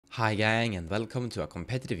Hi gang, and welcome to a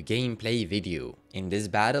competitive gameplay video. In this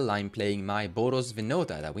battle I'm playing my Boros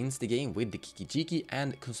Winota that wins the game with the Kikijiki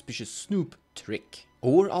and Conspicuous Snoop trick.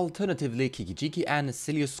 Or alternatively Kikijiki and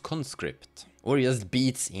Celius Conscript. Or just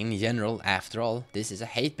beats in general, after all, this is a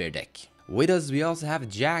hate bear deck. With us we also have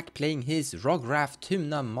Jack playing his rograkh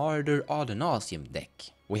Tymna Martyr Ad Nauseam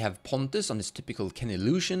deck. We have Pontus on his typical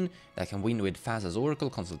kenylution that can win with Faza's Oracle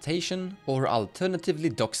Consultation, or alternatively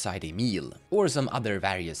Dockside Emil, or some other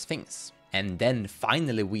various things. And then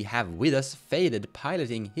finally we have with us Faded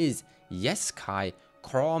piloting his Jeskai,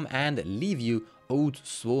 Kraum and Livio Old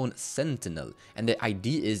Sworn Sentinel, and the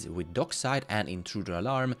idea is with Dockside and Intruder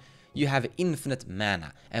Alarm you have infinite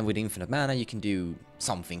mana, and with infinite mana you can do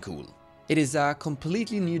something cool. It is a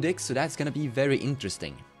completely new deck, so that's gonna be very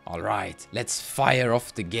interesting. Alright, let's fire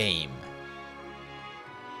off the game.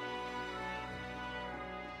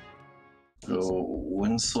 So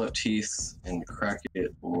Windswept Heath and Crackit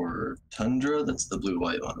or Tundra, that's the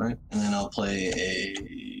blue-white one, right? And then I'll play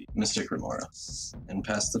a Mystic Remora and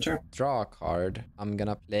pass the turn. Draw a card. I'm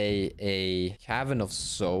gonna play a Cavern of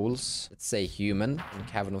Souls, let's say human in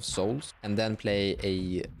Cavern of Souls, and then play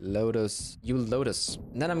a Lotus, Yule Lotus.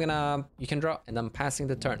 And then you can draw, and I'm passing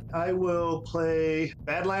the turn. I will play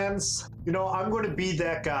Badlands. You know, I'm going to be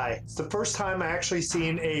that guy. It's the first time I actually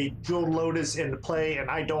seen a Jewel Lotus in play,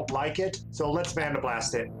 and I don't like it. So let's Mana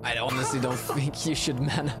Blast it. I honestly don't think you should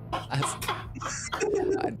Mana Blast.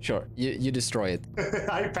 Sure, you destroy it.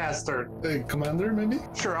 I pass turn. Commander, maybe?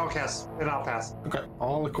 Sure, I'll cast, and I'll pass. Okay,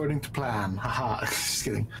 all according to plan. Haha, just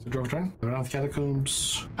kidding. So draw a turn. Around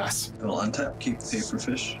Catacombs. Pass. I will untap, keep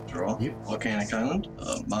Paperfish, draw. Yep. Volcanic Island,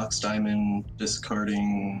 Mox Diamond,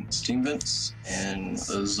 discarding Steam Vents, and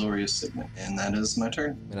Azorius Signet. And that is my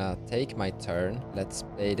turn. I'm gonna take my turn. Let's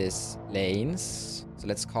play this Lanes. So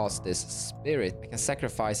let's cast this Spirit. I can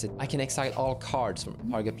sacrifice it. I can exile all cards from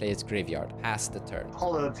target player's graveyard. Pass the turn.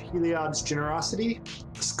 Hall of Heliod's Generosity.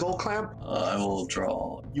 Skull Clamp. I will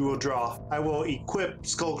draw. You will draw. I will equip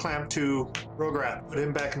Skull Clamp to Rograkh. Put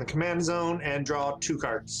him back in the command zone and draw 2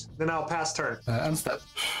 cards. Then I'll pass turn. Unstep.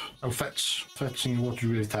 I'll fetch. Fetching what you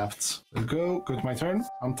really tapped. Go to my turn.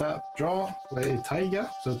 Untap, draw, play Taiga.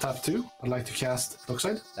 So tap 2. I'd like to cast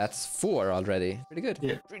Dockside. That's 4 already. Pretty good.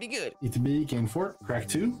 Yeah. Pretty good. ETB, gain 4. Crack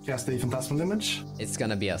 2. Cast a Phantasmal Image. It's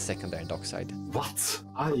gonna be a secondary Dockside. What?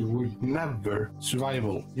 I would never.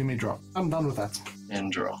 Survival. You may draw. I'm done with that. And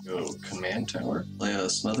draw. Go Command Tower. Play a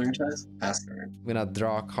Smothering Ties. Pass turn. I'm gonna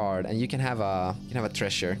draw a card, and you can have a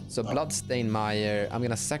treasure. So Bloodstained Mire. I'm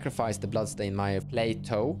gonna sacrifice the Bloodstained Mire. Play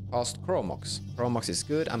Toe. Cast Chromox. Chromox is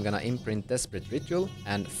good. I'm gonna imprint Desperate Ritual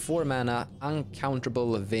and 4 mana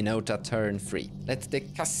uncounterable Winota turn 3. Let the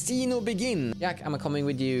casino begin. Jack, I'm coming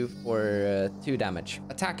with you for 2 damage.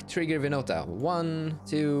 Attack trigger Winota. 1,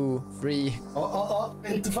 2, 3.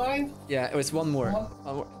 It's fine. Yeah, it was one more.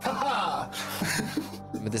 One more. Haha!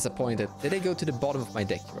 I'm disappointed. Did they go to the bottom of my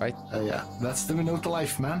deck, right? Yeah, that's the Winota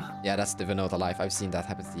life, man. Yeah, that's the Winota life. I've seen that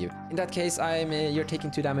happen to you. In that case, you're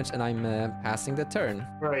taking 2 damage and I'm passing the turn.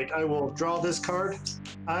 Right, I will draw this card.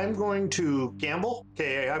 I'm going to gamble.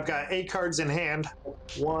 Okay, I've got 8 cards in hand.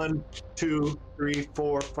 1, 2, 3,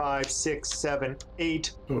 4, 5, 6, 7,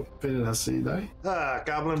 8. Oh, Faded has a die.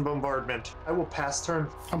 Goblin Bombardment. I will pass turn.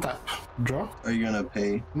 Untap. Draw. Are you gonna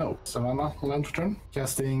pay? No. Savannah, land return.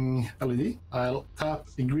 Casting LED. I'll tap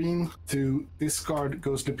a green to discard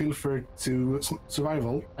Ghostly Pilfer to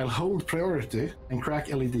survival. I'll hold priority and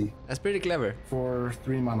crack LED That's pretty clever. for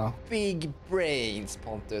 3 mana. Big brains,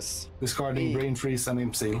 Pontus. Discarding Hey. Brain Freeze and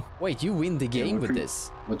Imp Seal. Wait, you win the game what with cre-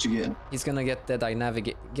 this. What you get? He's gonna get Dead-Eye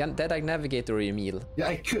Navigator or Emil. Yeah,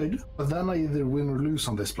 I could, but then I either win or lose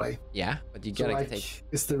on this play. Yeah, but you So, gotta like, take...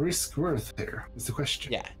 is the risk worth here? Is the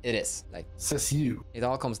question. Yeah, it is. Like, Says you. it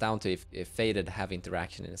all comes down to if Faded have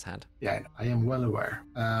interaction in his hand. Yeah, I am well aware.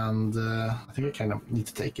 And I think I kind of need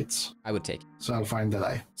to take it. I would take it. So I'll find that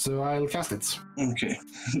eye. So I'll cast it. Okay.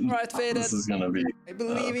 Alright, Faded. This is gonna be. I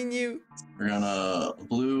believe in you. We're gonna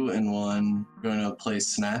blue and 1. We're gonna play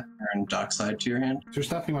Snap and Dockside to your hand. So you're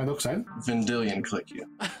snapping my Dockside. Vendilion click you.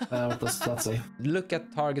 What does that say? Look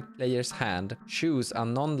at target player's hand, choose a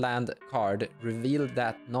non-land card, reveal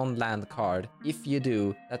that non-land card. If you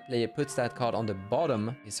do, that player puts that card on the bottom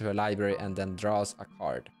of his library and then draws a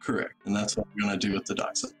card. Correct. And that's what we're gonna do with the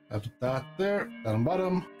Dockside. Have that there. Down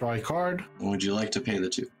bottom. Draw a card. Would you like to pay the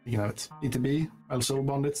 2? You can have it. ETB. I'll soul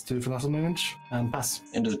bond it to Phantasm Image and pass.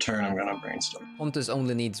 End of the turn, I'm gonna brainstorm. Pontus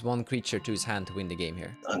only needs one creature to his hand to win the game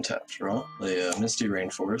here. Untap, draw. Play a Misty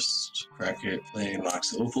Rainforest. Crack it. Play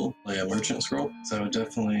Mox Opal. Play a Merchant Scroll. So I would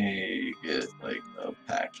definitely get like a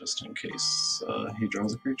pack just in case he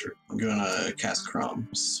draws a creature. I'm gonna cast Kraum.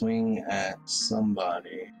 Swing at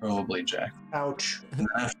somebody. Probably Jack. Ouch. And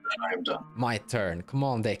after that, I'm done. My turn. Come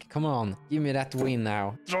on, deck. Come on. Give me that win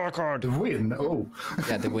now. Draw a card. The win. Oh.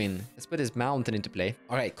 Yeah, the win. Let's put his mountain into play.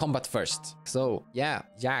 Alright, combat first. So, yeah,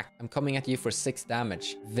 Jack, I'm coming at you for 6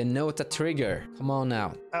 damage. Winota trigger. Come on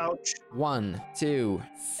now. Ouch. 1, 2,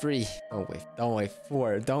 3. Don't wait.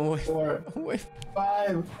 4. Don't wait. 4, Don't wait.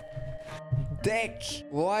 5, Deck!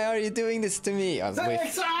 Why are you doing this to me? Wait.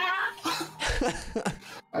 6.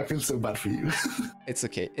 I feel so bad for you. It's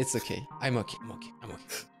okay. I'm okay.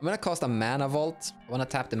 I'm gonna cast a Mana Vault. I wanna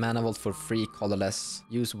tap the Mana Vault for free, colorless.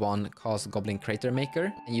 Use 1, cast Goblin Crater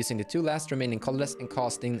Maker. And using the 2 last remaining colorless and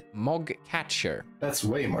casting Mog Catcher. That's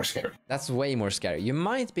way more scary. That's way more scary. You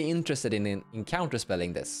might be interested in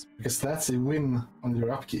counterspelling this. Because that's a win on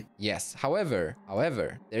your upkeep. Yes, however,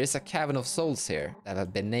 there is a Cavern of Souls here that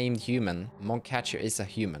have been named human. Mog Catcher is a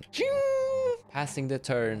human. Passing the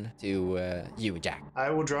turn to you, Jack. I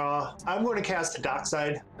will draw. I'm going to cast a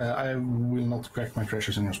Dockside. I will not crack my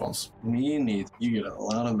treasures in response. Me neither. You get a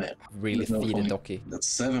lot of mana. Really There's no feed a point. docky. That's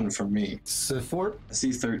 7 from me. It's 4. I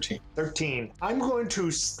see 13. 13. I'm going to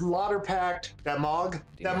Slaughter Pact that Mog.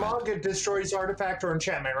 That Mog, it destroys artifact or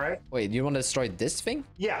enchantment, right? Wait, you want to destroy this thing?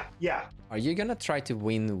 Yeah. Are you gonna try to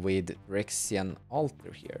win with Rexian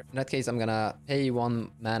Altar here? In that case, I'm gonna pay 1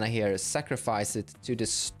 mana here, sacrifice it to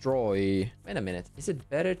destroy... Wait a minute. Is it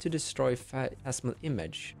better to destroy Phantasmal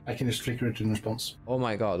Image? I can just flicker it in response. Oh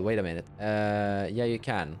my god, wait a minute. Yeah, you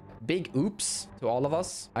can. Big oops to all of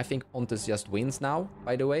us. I think Pontus just wins now,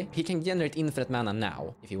 by the way. He can generate infinite mana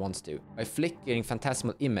now, if he wants to, by flickering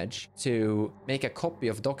Phantasmal Image to make a copy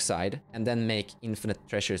of Dockside, and then make infinite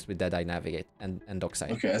treasures with Deadeye Navigate and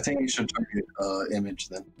Dockside. Okay, I think you should target Image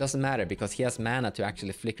then. Doesn't matter, because he has mana to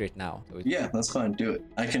actually flicker it now. So Yeah, that's fine. Do it.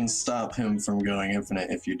 I can stop him from going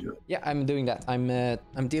infinite if you do it. yeah, I'm doing that.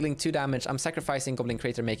 I'm dealing 2 damage. I'm sacrificing Goblin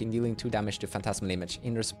Crater Making, dealing 2 damage to Phantasmal Image.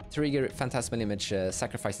 Trigger Phantasmal Image,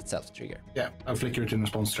 sacrifice itself trigger. Yeah, I'll flicker it in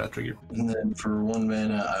response to that trigger. And then for 1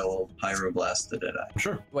 mana, I will Pyroblast the Deadeye.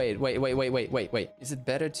 Sure. Wait. Is it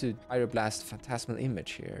better to Pyroblast Phantasmal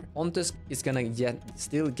Image here? Pontus is gonna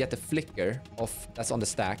still get a flicker of that's on the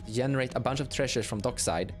stack, generate a bunch of treasures from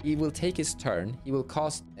Dockside. He will take his turn. He will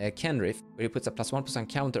cast Kenrith, where he puts a +1/+1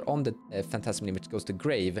 counter on the Phantasmal Image, goes to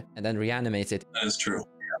grave, and then reanimates it. That is true.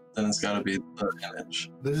 Then it's got to be the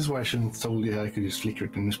Image. This is why I shouldn't have told you I could just flicker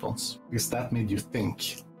it in response. Because that made you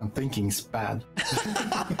think. And thinking is bad.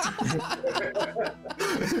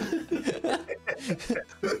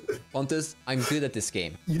 Pontus, I'm good at this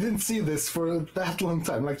game. You didn't see this for that long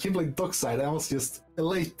time. Like, you played Dockside, I was just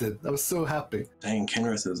elated. I was so happy. Dang,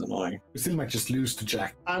 Kenrith is annoying. We still might just lose to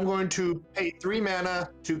Jack. I'm going to pay 3 mana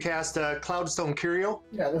to cast a Cloudstone Curio.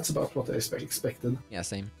 Yeah, that's about what I expected. Yeah,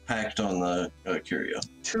 same. Packed on the Curio.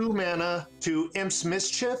 2 mana to Imp's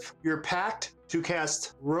Mischief. You're packed. To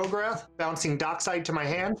cast Rograkh, bouncing Dockside to my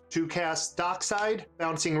hand. To cast Dockside,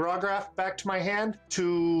 bouncing Rograkh back to my hand.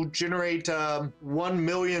 To generate 1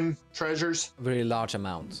 million treasures. A very large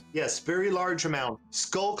amount. Yes, very large amount.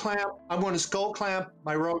 Skull Clamp. I'm going to Skull Clamp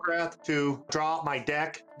my Rograkh to draw out my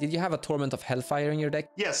deck. Did you have a Torment of Hellfire in your deck?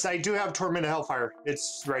 Yes, I do have Torment of Hellfire.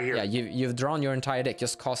 It's right here. Yeah, you've drawn your entire deck.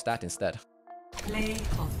 Just cast that instead. Play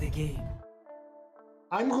of the game.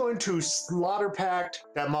 I'm going to Slaughter Pact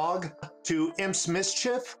that Mog to Imp's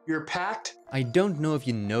Mischief. You're packed. I don't know if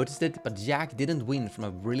you noticed it, but Jack didn't win from a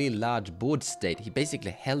really large board state. He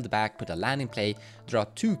basically held back, put a land in play, draw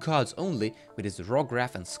 2 cards only with his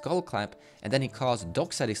Rograkh and Skull Clamp, and then he cast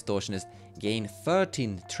Dockside Extortionist, gain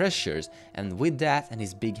 13 treasures, and with that and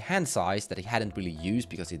his big hand size that he hadn't really used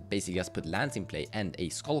because he basically just put lands in play and a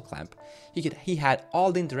Skull Clamp, he had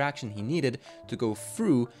all the interaction he needed to go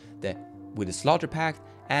through with the Slaughter Pact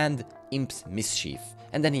and Imp's Mischief,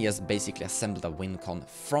 and then he just basically assembled a win con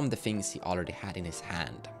from the things he already had in his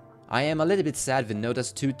hand. I am a little bit sad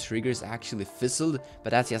Winota's 2 triggers actually fizzled,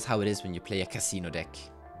 but that's just how it is when you play a casino deck.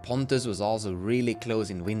 Pontus was also really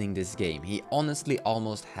close in winning this game. He honestly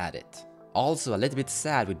almost had it. Also a little bit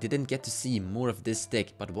sad we didn't get to see more of this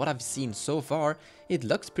deck, but what I've seen so far, it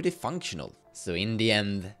looks pretty functional. So in the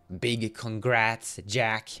end, big congrats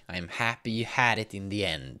Jack, I'm happy you had it in the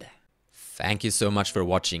end. Thank you so much for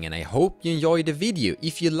watching, and I hope you enjoyed the video.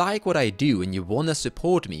 If you like what I do and you wanna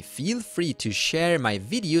support me, feel free to share my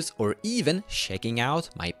videos or even checking out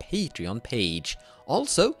my Patreon page.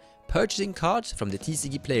 Also, purchasing cards from the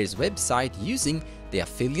TCG Players website using the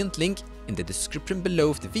affiliate link in the description below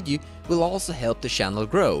of the video will also help the channel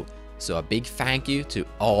grow. So a big thank you to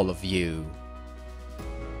all of you.